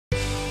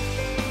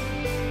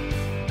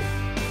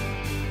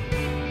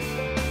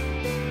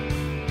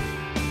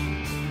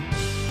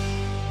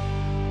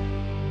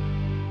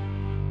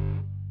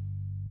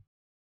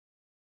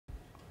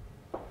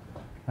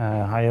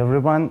Hi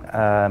everyone,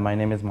 my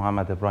name is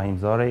Mohammad Ebrahim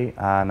Zarei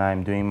and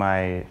I'm doing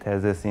my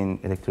thesis in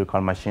electrical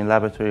machine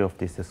laboratory of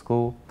this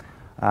school.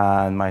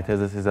 And my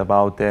thesis is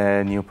about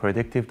the new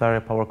predictive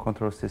direct power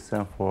control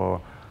system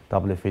for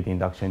doubly fed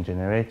induction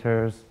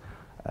generators.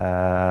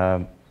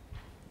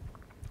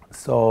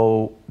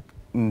 So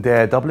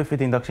the doubly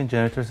fed induction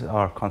generators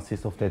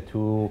consist of the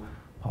two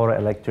power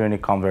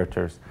electronic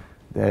converters.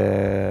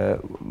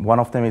 One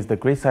of them is the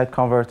grid side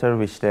converter,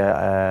 which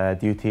the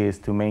duty is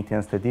to maintain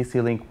the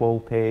DC link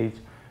voltage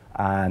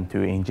and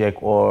to inject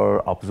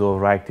or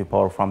absorb reactive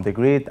power from the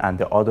grid. And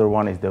the other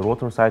one is the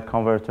rotor side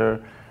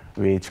converter,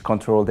 which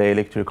control the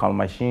electrical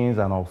machines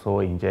and also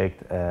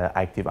inject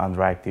active and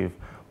reactive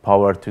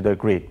power to the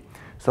grid.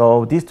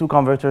 So these two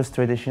converters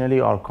traditionally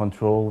are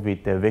controlled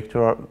with the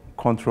vector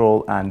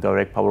control and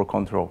direct power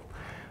control.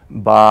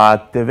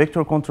 But the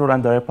vector control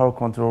and direct power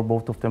control,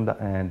 both of them,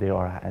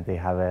 they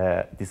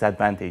have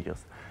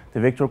disadvantages. The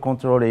vector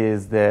control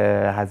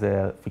has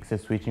a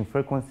fixed switching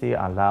frequency,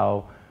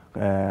 allow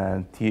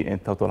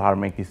total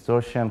harmonic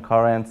distortion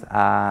currents,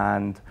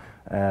 and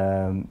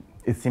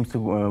it seems to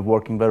be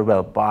working very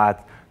well.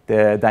 But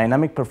the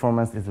dynamic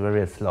performance is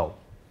very slow,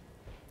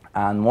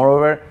 and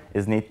moreover,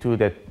 is need to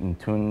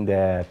tune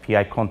the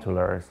PI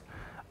controllers.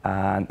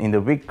 And in the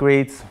weak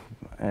grids,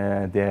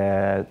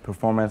 the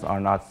performance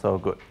are not so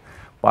good.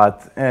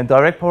 But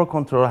direct power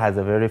control has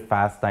a very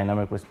fast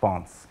dynamic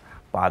response.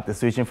 But the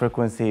switching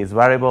frequency is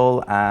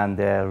variable and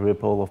the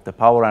ripple of the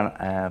power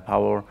and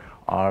power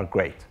are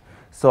great.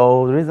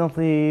 So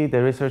recently,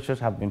 the researchers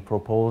have been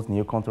proposed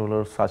new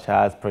controllers such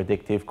as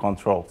predictive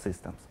control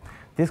systems.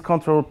 This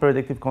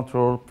predictive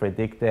control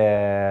predict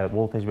the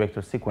voltage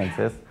vector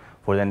sequences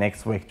for the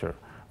next vector,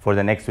 for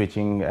the next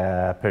switching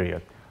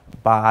period.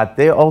 But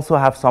they also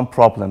have some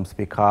problems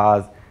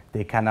because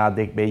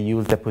they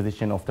use the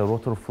position of the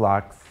rotor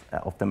flux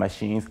of the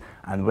machines,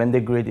 and when the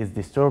grid is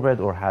disturbed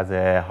or has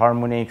a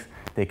harmonics,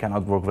 they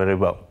cannot work very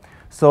well.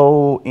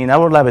 So in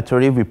our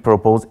laboratory, we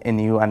propose a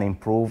new and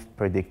improved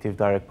predictive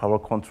direct power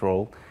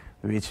control,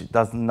 which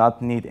does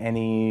not need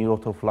any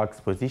rotor flux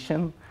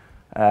position.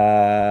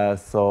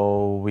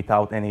 So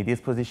without any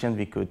disposition,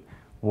 we could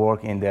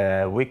work in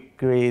the weak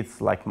grids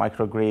like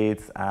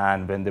microgrids,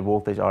 and when the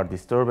voltage are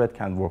disturbed,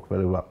 can work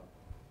very well.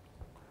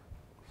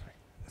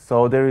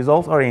 So the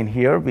results are in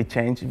here. We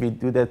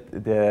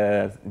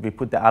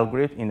put the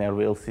algorithm in a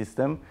real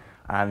system,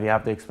 and we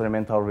have the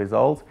experimental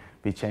results.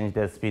 We change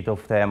the speed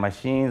of the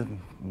machines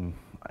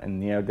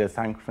near the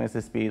synchronous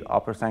speed,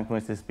 upper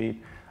synchronous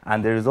speed,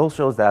 and the result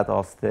shows that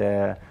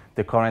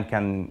the current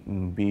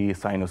can be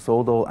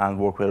sinusoidal and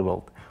work very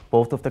well.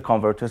 Both of the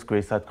converters,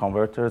 grid side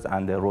converters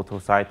and the rotor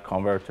side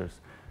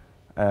converters.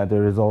 The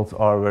results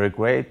are very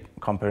great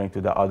comparing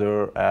to the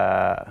other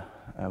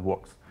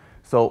works.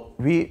 So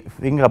we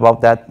think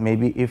about that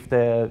maybe if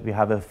we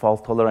have a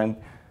fault tolerant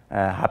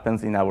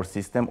happens in our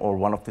system or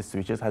one of the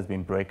switches has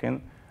been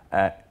broken,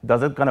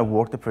 does it gonna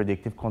work the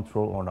predictive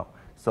control or no?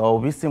 So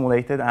we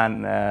simulated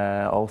and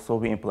also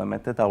we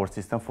implemented our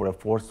system for a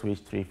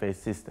 4-switch 3-phase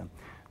system.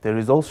 The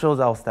result shows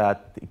us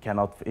that it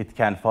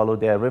can follow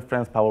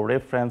the power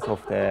reference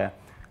of the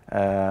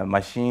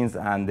machines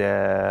and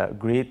the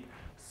grid.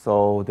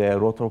 So the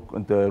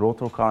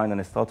rotor current and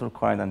the stator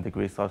current and the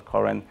grid side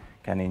current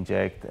can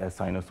inject a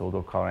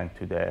sinusoidal current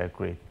to the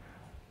grid.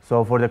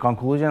 So for the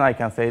conclusion, I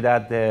can say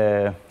that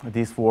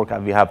this work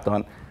that we have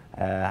done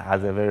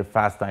has a very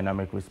fast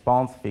dynamic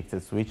response,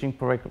 fixed switching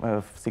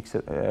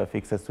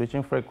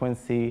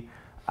frequency,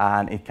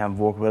 and it can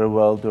work very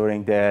well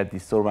during the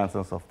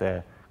disturbances of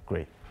the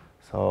grid.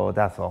 So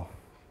that's all.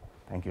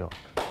 Thank you.